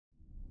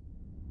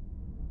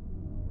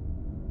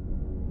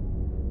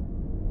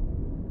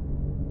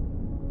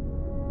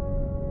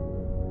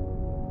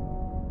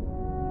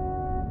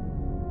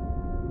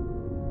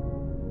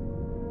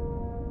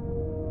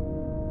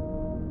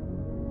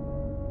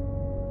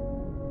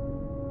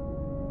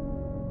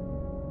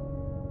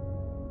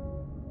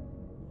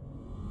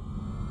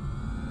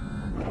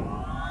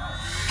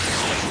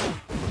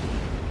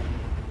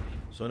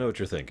So I know what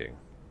you're thinking.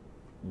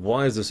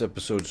 Why is this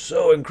episode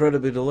so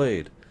incredibly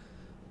delayed?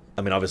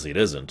 I mean, obviously it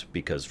isn't,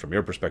 because from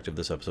your perspective,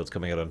 this episode's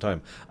coming out on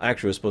time. I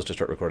actually was supposed to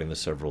start recording this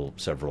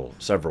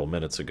several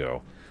minutes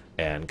ago,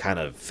 and kind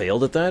of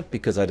failed at that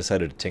because I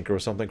decided to tinker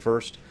with something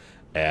first.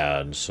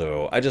 And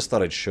so I just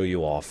thought I'd show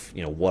you off,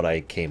 what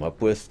I came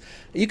up with.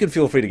 You can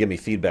feel free to give me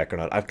feedback or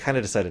not. I've kind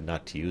of decided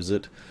not to use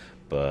it,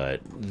 but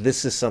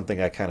this is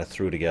something I kind of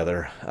threw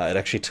together. It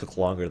actually took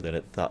longer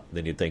than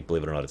you'd think.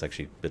 Believe it or not, it's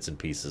actually bits and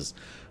pieces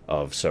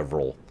of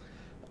several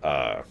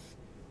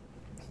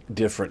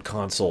different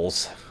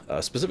consoles,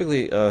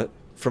 specifically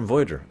from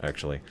Voyager,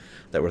 actually,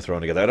 that were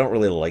thrown together. I don't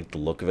really like the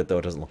look of it, though.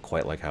 It doesn't look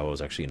quite like how I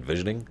was actually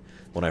envisioning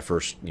when I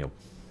first,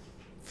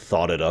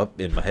 thought it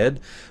up in my head.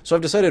 So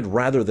I've decided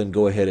rather than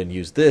go ahead and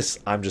use this,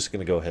 I'm just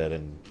going to go ahead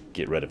and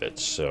get rid of it.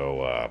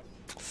 So,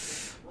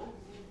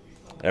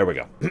 there we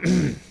go.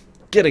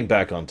 Getting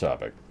back on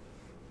topic.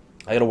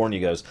 I gotta warn you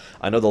guys,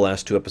 I know the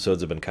last 2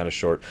 episodes have been kind of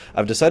short.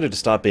 I've decided to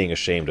stop being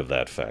ashamed of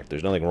that fact.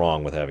 There's nothing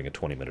wrong with having a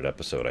 20-minute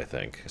episode, I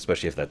think.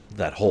 Especially if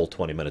that whole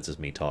 20 minutes is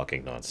me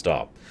talking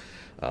nonstop.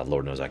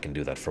 Lord knows I can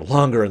do that for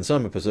longer in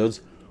some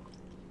episodes.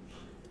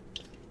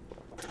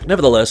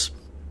 Nevertheless,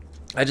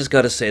 I just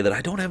gotta say that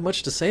I don't have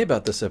much to say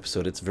about this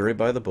episode. It's very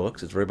by the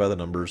books, it's very by the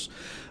numbers.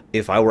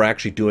 If I were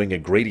actually doing a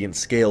gradient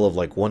scale of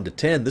like 1 to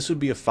 10, this would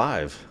be a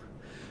 5.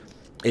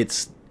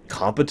 It's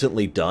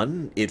competently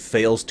done. It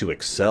fails to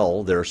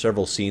excel. There are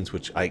several scenes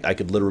which I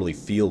could literally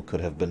feel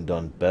could have been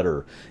done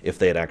better if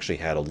they had actually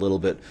had a little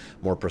bit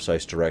more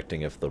precise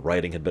directing, if the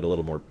writing had been a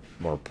little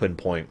more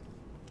pinpoint,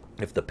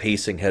 if the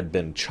pacing had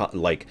been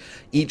like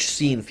each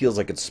scene feels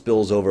like it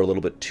spills over a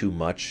little bit too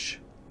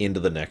much into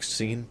the next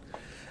scene.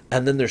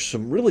 And then there's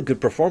some really good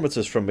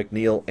performances from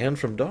McNeil and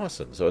from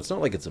Dawson. So it's not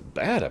like it's a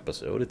bad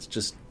episode. It's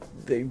just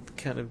they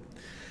kind of...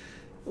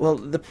 Well,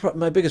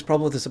 my biggest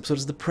problem with this episode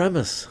is the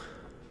premise.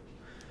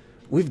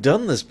 We've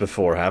done this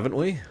before, haven't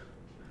we?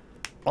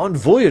 On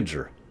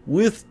Voyager,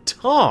 with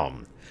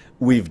Tom,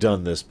 we've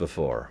done this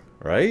before,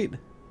 right?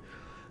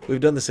 We've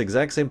done this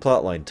exact same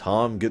plotline.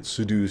 Tom gets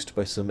seduced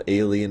by some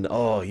alien,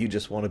 oh, you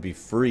just want to be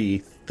free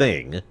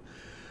thing,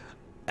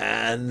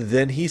 and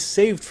then he's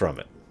saved from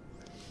it.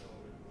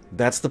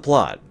 That's the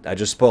plot. I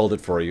just spoiled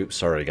it for you.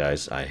 Sorry,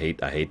 guys. I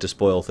hate to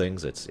spoil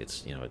things.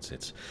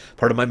 It's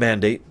part of my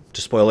mandate to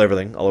spoil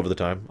everything all the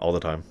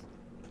time.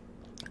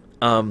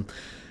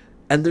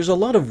 And there's a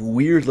lot of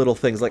weird little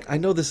things. Like, I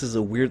know this is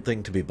a weird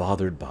thing to be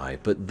bothered by,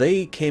 but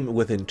they came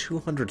within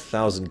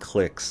 200,000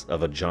 clicks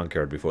of a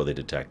junkyard before they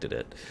detected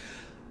it.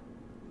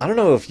 I don't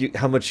know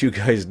how much you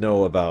guys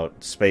know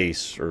about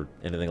space or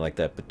anything like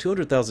that, but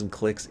 200,000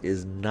 clicks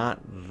is not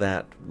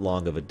that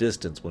long of a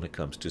distance when it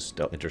comes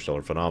to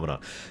interstellar phenomena.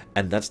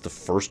 And that's the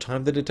first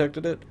time they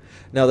detected it.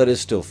 Now, that is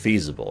still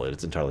feasible.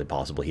 It's entirely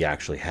possible he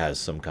actually has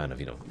some kind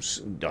of,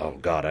 oh,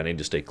 God, I need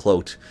to stay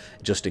cloaked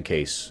just in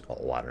case,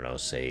 oh, I don't know,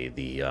 say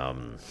the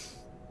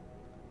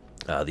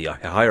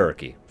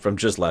hierarchy from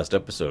just last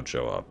episode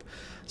show up,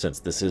 since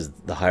this is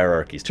the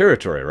hierarchy's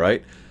territory,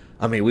 right?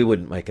 I mean, we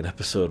wouldn't make an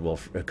episode while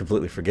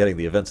completely forgetting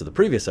the events of the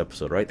previous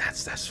episode, right?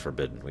 That's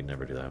forbidden. We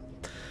never do that.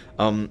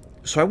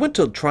 So I went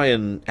to try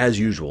and, as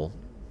usual,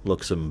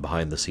 look some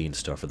behind-the-scenes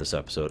stuff for this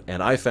episode,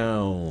 and I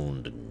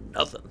found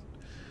nothing.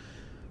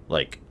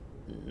 Like,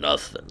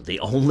 nothing.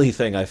 The only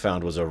thing I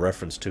found was a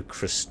reference to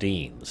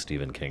Christine, the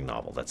Stephen King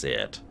novel. That's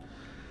it.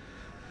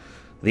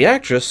 The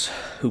actress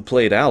who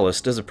played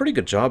Alice does a pretty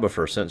good job of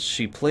her, since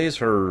she plays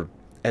her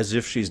as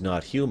if she's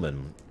not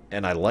human.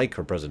 And I like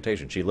her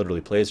presentation. She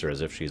literally plays her as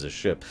if she's a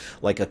ship.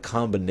 Like a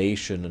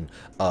combination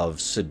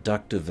of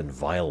seductive and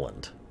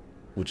violent.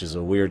 Which is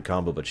a weird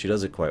combo, but she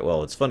does it quite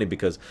well. It's funny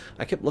because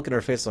I kept looking at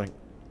her face like,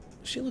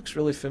 she looks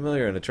really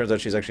familiar. And it turns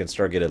out she's actually in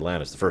Stargate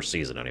Atlantis, the first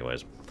season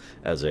anyways.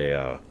 As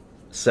a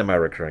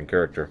semi-recurring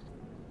character.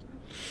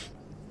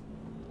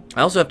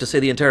 I also have to say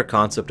the entire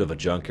concept of a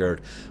junkyard.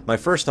 My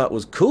first thought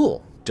was,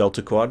 cool.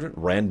 Delta Quadrant,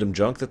 random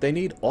junk that they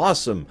need.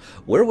 Awesome.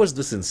 Where was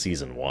this in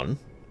Season 1?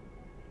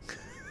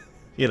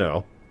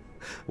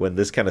 When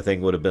this kind of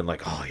thing would have been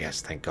like, oh,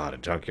 yes, thank God, a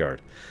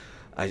junkyard.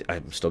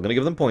 I'm still going to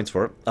give them points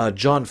for it.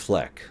 John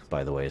Fleck,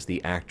 by the way, is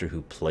the actor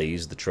who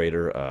plays the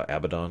traitor.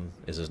 Abaddon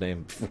is his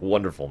name.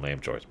 Wonderful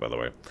name choice, by the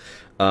way.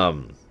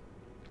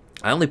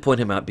 I only point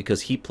him out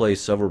because he plays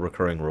several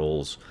recurring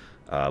roles,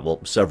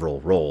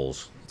 several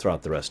roles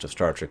throughout the rest of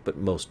Star Trek, but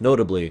most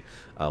notably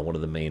one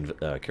of the main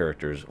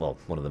characters, well,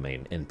 one of the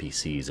main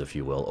NPCs, if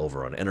you will,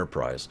 over on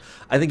Enterprise.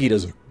 I think he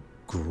does a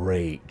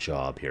great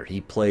job here.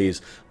 He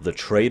plays the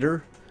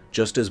traitor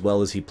just as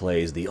well as he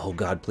plays the, oh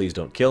God, please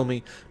don't kill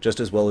me, just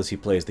as well as he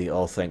plays the,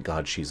 oh thank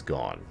God she's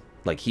gone.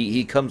 Like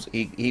he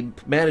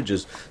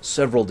manages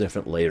several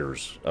different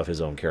layers of his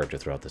own character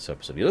throughout this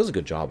episode. He does a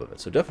good job of it,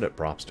 so definite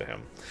props to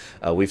him.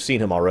 We've seen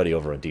him already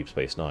over in Deep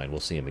Space Nine. We'll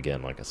see him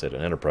again, like I said,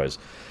 in Enterprise.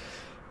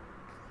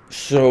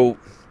 So,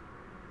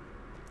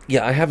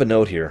 yeah, I have a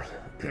note here.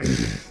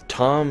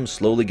 Tom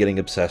slowly getting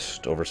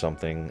obsessed over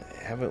something.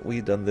 Haven't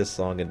we done this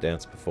song and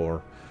dance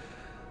before?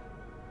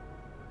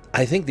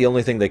 I think the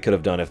only thing they could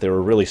have done if they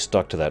were really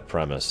stuck to that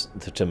premise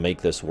to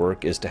make this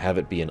work is to have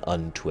it be an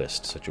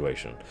untwist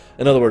situation.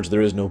 In other words,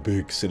 there is no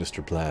big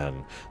sinister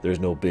plan.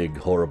 There's no big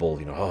horrible,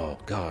 oh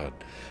God,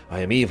 I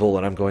am evil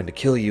and I'm going to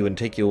kill you and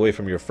take you away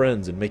from your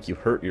friends and make you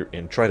hurt your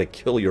and try to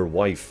kill your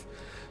wife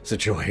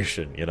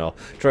situation.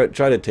 Try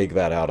to take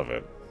that out of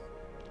it.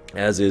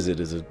 As is,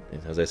 it is,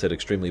 as I said,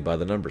 extremely by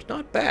the numbers.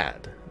 Not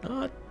bad.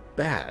 Not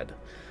bad.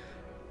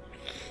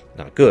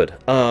 Not good.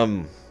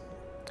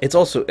 It's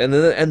also,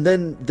 and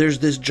then there's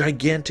this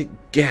gigantic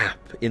gap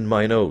in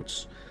my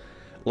notes.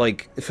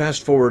 Like,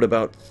 fast forward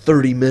about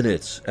 30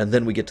 minutes, and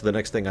then we get to the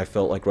next thing I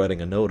felt like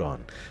writing a note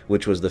on,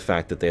 which was the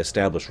fact that they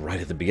established right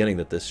at the beginning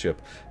that this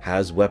ship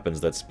has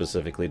weapons that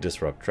specifically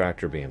disrupt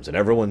tractor beams. And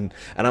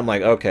I'm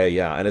like, okay,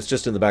 yeah, and it's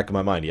just in the back of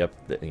my mind, yep,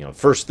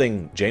 first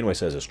thing Janeway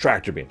says is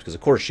tractor beams, because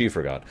of course she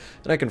forgot.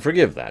 And I can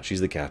forgive that.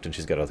 She's the captain,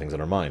 she's got other things on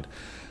her mind.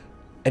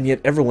 And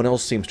yet everyone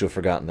else seems to have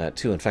forgotten that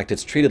too. In fact,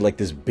 it's treated like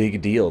this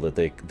big deal that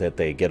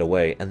they get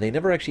away, and they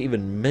never actually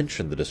even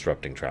mention the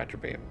disrupting tractor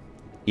beam,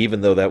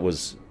 even though that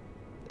was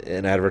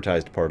an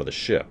advertised part of the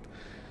ship.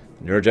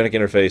 Neurogenic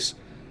interface,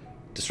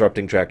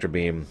 disrupting tractor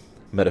beam,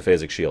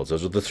 metaphasic shields.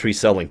 Those are the 3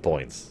 selling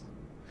points.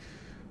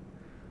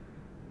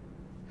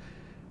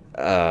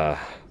 One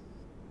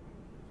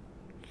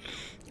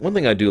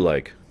thing I do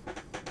like,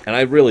 and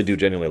I really do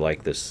genuinely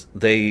like this,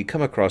 they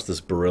come across this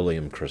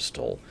beryllium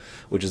crystal,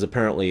 which is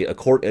apparently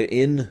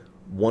in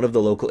one of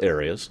the local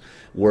areas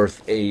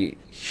worth a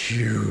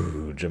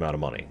huge amount of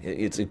money.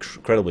 It's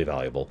incredibly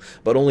valuable,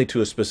 but only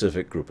to a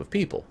specific group of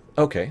people.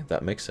 Okay,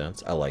 that makes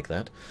sense. I like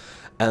that.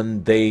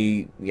 And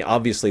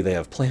obviously they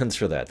have plans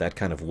for that. That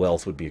kind of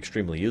wealth would be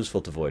extremely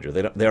useful to Voyager.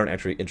 They aren't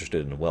actually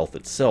interested in wealth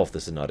itself.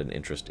 This is not an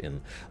interest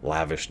in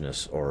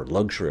lavishness or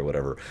luxury or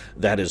whatever.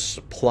 That is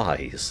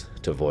supplies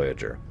to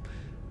Voyager.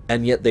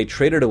 And yet they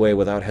traded away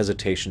without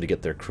hesitation to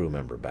get their crew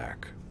member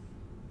back.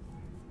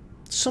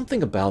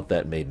 Something about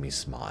that made me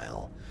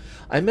smile.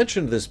 I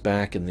mentioned this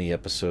back in the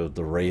episode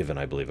The Raven,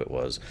 I believe it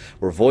was,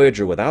 where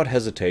Voyager, without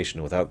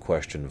hesitation, without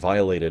question,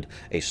 violated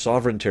a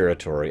sovereign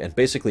territory and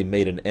basically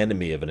made an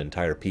enemy of an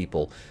entire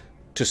people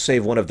to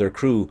save one of their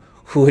crew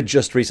who had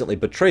just recently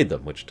betrayed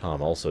them, which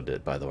Tom also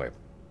did, by the way.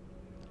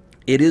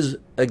 It is,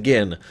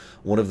 again,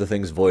 one of the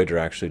things Voyager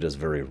actually does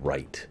very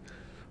right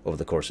over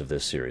the course of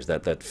this series,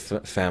 that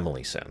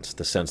family sense,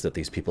 the sense that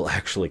these people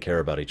actually care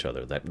about each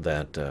other,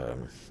 that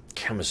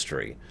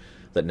chemistry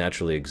that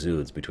naturally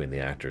exudes between the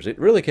actors. It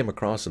really came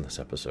across in this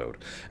episode,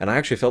 and I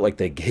actually felt like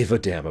they gave a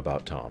damn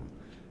about Tom.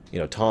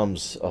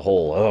 Tom's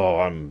whole, oh,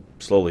 I'm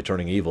slowly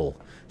turning evil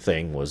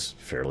thing was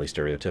fairly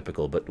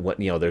stereotypical, but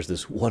there's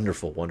this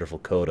wonderful, wonderful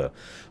coda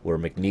where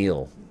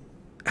McNeil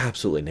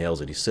absolutely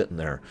nails it. He's sitting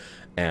there,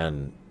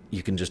 and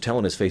you can just tell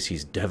in his face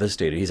he's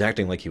devastated. He's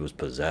acting like he was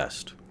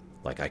possessed.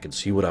 Like, I could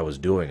see what I was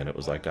doing, and it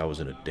was like I was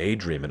in a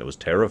daydream, and it was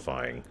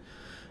terrifying.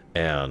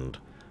 And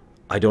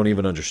I don't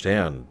even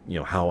understand,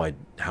 how I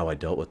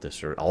dealt with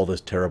this, or all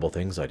these terrible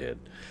things I did.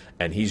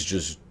 And he's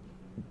just,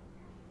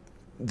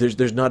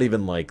 there's not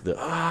even like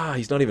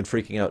he's not even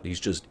freaking out.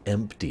 He's just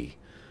empty.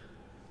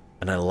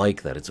 And I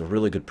like that. It's a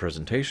really good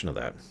presentation of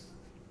that.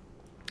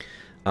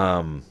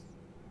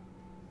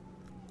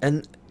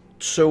 And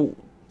so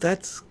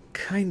that's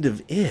kind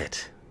of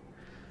it.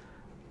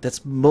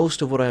 That's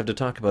most of what I have to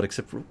talk about,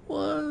 except for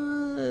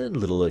one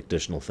little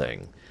additional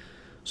thing.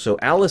 So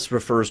Alice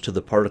refers to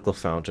the particle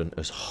fountain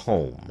as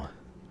home,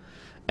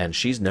 and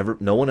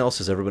no one else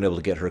has ever been able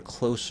to get her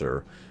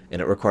closer, and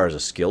it requires a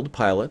skilled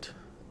pilot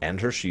and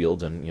her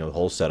shields and the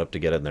whole setup to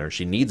get in there.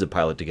 She needs a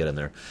pilot to get in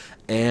there,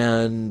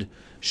 and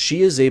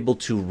she is able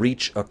to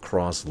reach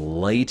across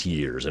light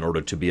years in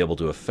order to be able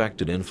to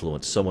affect and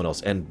influence someone else,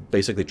 and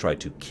basically try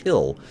to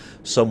kill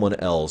someone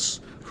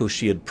else who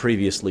she had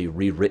previously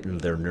rewritten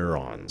their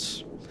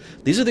neurons.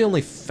 These are the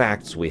only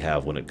facts we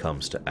have when it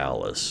comes to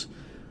Alice.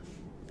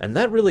 And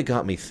that really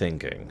got me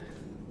thinking.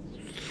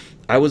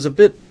 I was a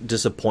bit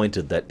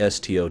disappointed that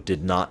STO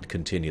did not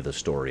continue the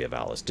story of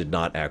Alice, did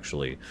not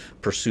actually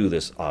pursue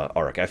this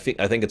arc. I think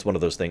it's one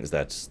of those things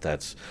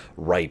that's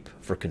ripe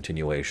for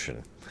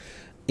continuation.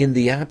 In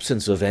the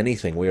absence of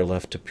anything, we are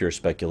left to pure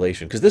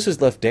speculation, because this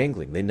is left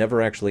dangling. They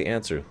never actually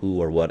answer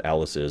who or what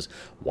Alice is,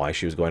 why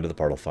she was going to the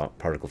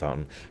particle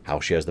fountain,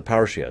 how she has the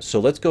power she has. So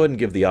let's go ahead and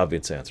give the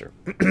obvious answer.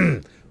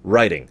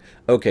 Writing.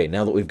 Okay,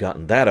 now that we've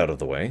gotten that out of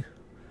the way,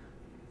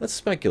 let's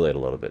speculate a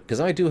little bit,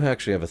 because I do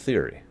actually have a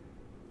theory.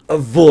 A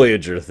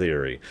Voyager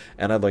theory,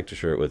 and I'd like to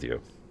share it with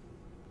you.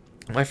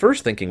 My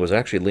first thinking was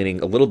actually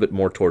leaning a little bit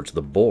more towards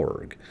the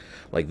Borg.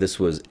 Like this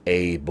was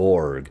a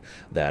Borg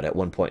that at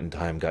one point in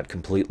time got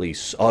completely,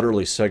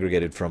 utterly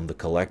segregated from the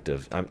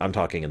collective. I'm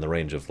talking in the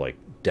range of like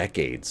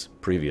decades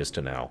previous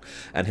to now,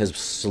 and has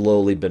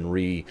slowly been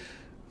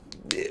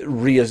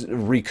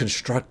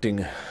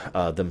reconstructing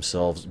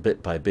themselves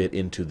bit by bit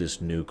into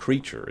this new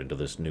creature, into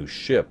this new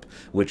ship,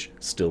 which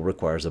still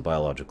requires a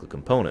biological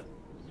component.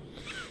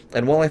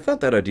 And while I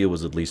thought that idea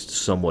was at least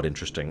somewhat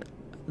interesting,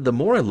 the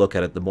more I look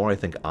at it, the more I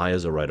think I,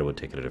 as a writer, would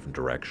take it a different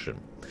direction.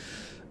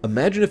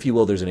 Imagine, if you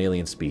will, there's an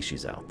alien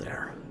species out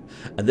there.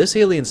 And this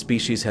alien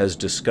species has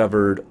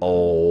discovered,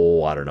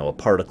 oh, I don't know, a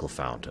particle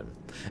fountain.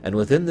 And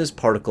within this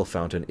particle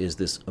fountain is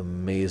this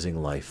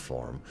amazing life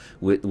form,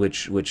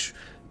 which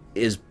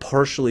is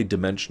partially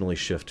dimensionally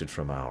shifted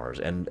from ours.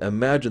 And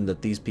imagine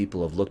that these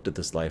people have looked at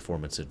this life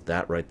form and said,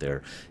 that right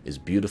there is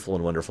beautiful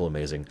and wonderful,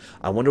 amazing.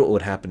 I wonder what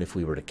would happen if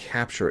we were to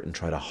capture it and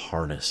try to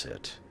harness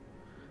it.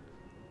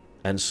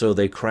 And so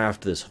they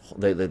craft this,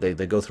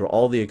 they go through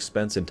all the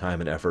expense and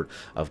time and effort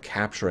of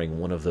capturing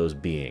one of those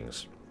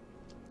beings,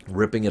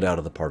 ripping it out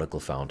of the particle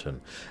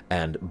fountain,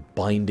 and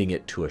binding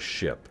it to a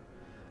ship.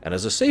 And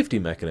as a safety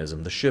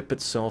mechanism, the ship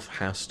itself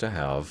has to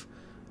have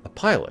a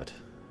pilot.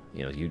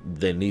 You know,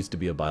 there needs to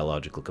be a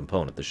biological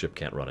component. The ship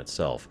can't run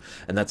itself.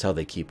 And that's how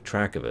they keep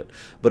track of it.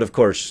 But of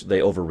course,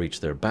 they overreach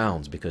their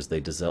bounds because they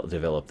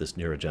develop this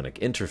neurogenic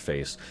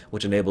interface,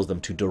 which enables them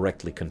to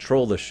directly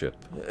control the ship.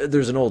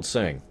 There's an old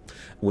saying,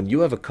 when you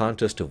have a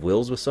contest of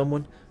wills with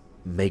someone,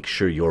 make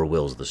sure your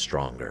will's the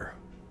stronger.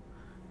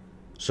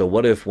 So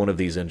what if one of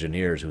these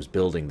engineers who's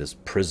building this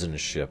prison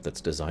ship that's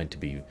designed to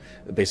be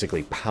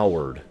basically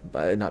powered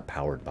by, not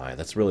powered by,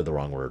 that's really the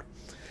wrong word.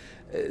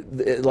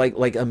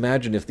 Like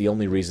imagine if the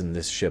only reason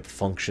this ship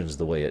functions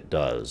the way it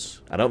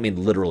does, I don't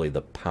mean literally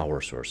the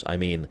power source, I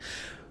mean,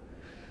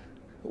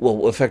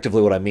 well,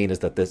 effectively what I mean is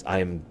that I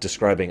am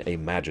describing a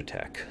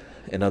magitech.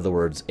 In other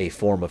words, a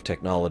form of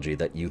technology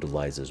that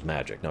utilizes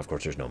magic. Now, of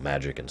course, there's no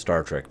magic in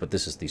Star Trek, but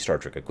this is the Star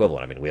Trek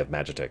equivalent. I mean, we have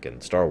magitech in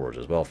Star Wars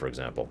as well, for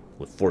example,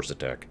 with force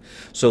attack.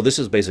 So this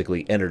is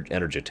basically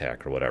energy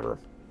attack or whatever.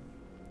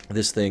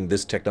 This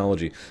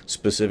technology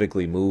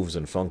specifically moves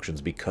and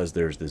functions because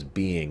there's this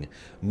being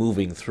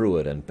moving through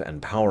it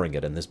and powering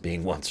it, and this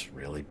being wants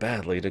really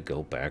badly to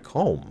go back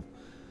home.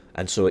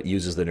 And so it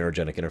uses the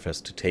neurogenic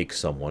interface to take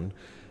someone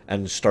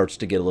and starts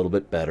to get a little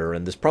bit better,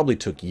 and this probably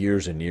took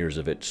years and years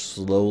of it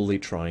slowly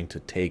trying to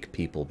take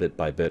people bit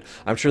by bit.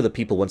 I'm sure the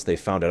people, once they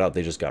found it out,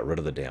 they just got rid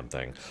of the damn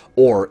thing.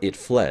 Or it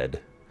fled,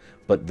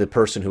 but the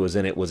person who was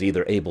in it was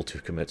either able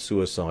to commit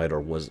suicide or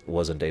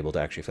wasn't able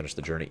to actually finish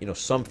the journey, you know,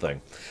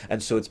 something.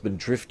 And so it's been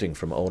drifting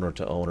from owner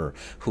to owner,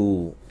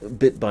 who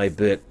bit by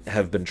bit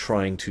have been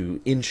trying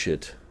to inch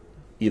it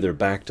either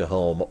back to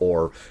home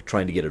or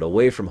trying to get it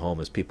away from home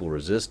as people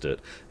resist it.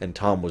 And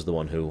Tom was the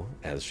one who,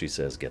 as she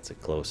says, gets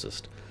it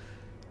closest.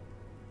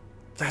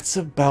 That's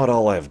about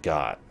all I've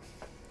got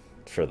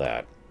for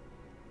that.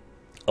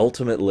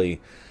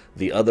 Ultimately,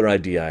 the other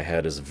idea I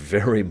had is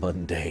very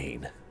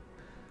mundane.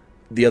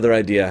 The other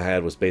idea I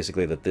had was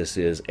basically that this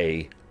is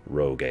a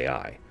rogue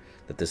AI.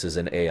 That this is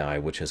an AI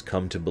which has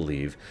come to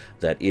believe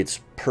that its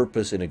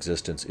purpose in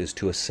existence is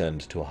to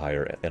ascend to a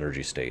higher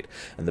energy state.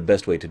 And the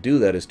best way to do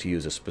that is to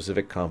use a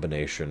specific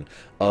combination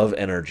of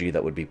energy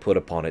that would be put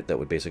upon it that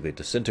would basically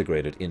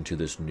disintegrate it into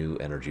this new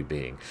energy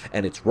being.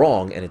 And it's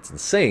wrong and it's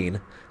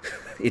insane.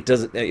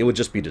 It would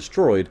just be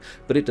destroyed,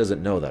 but it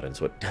doesn't know that, and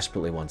so it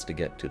desperately wants to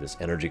get to this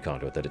energy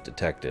conduit that it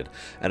detected,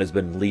 and has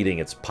been leading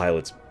its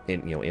pilots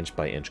inch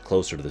by inch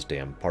closer to this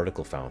damn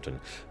particle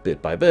fountain,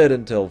 bit by bit,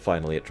 until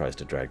finally it tries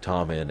to drag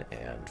Tom in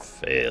and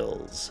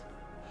fails.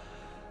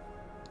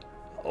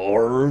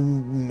 Or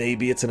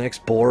maybe it's an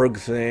ex-Borg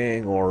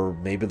thing, or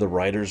maybe the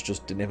writers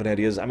just didn't have any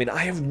ideas. I mean,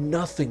 I have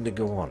nothing to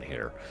go on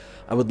here.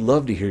 I would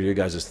love to hear your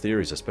guys'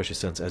 theories, especially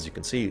since, as you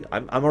can see,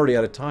 I'm already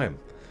out of time.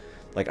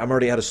 Like, I'm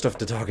already out of stuff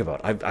to talk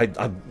about.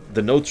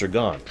 The notes are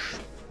gone.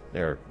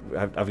 There,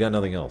 I've got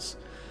nothing else.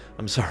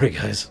 I'm sorry,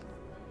 guys.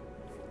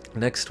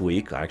 Next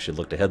week, I actually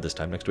looked ahead this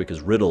time. Next week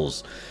is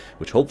Riddles,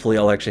 which hopefully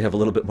I'll actually have a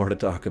little bit more to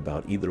talk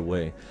about. Either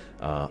way,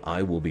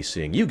 I will be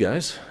seeing you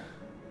guys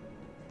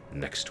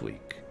next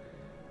week.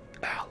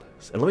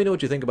 Alice. And let me know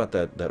what you think about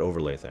that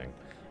overlay thing.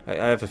 I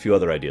have a few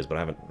other ideas, but I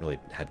haven't really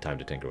had time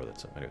to tinker with it.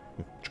 So anyway.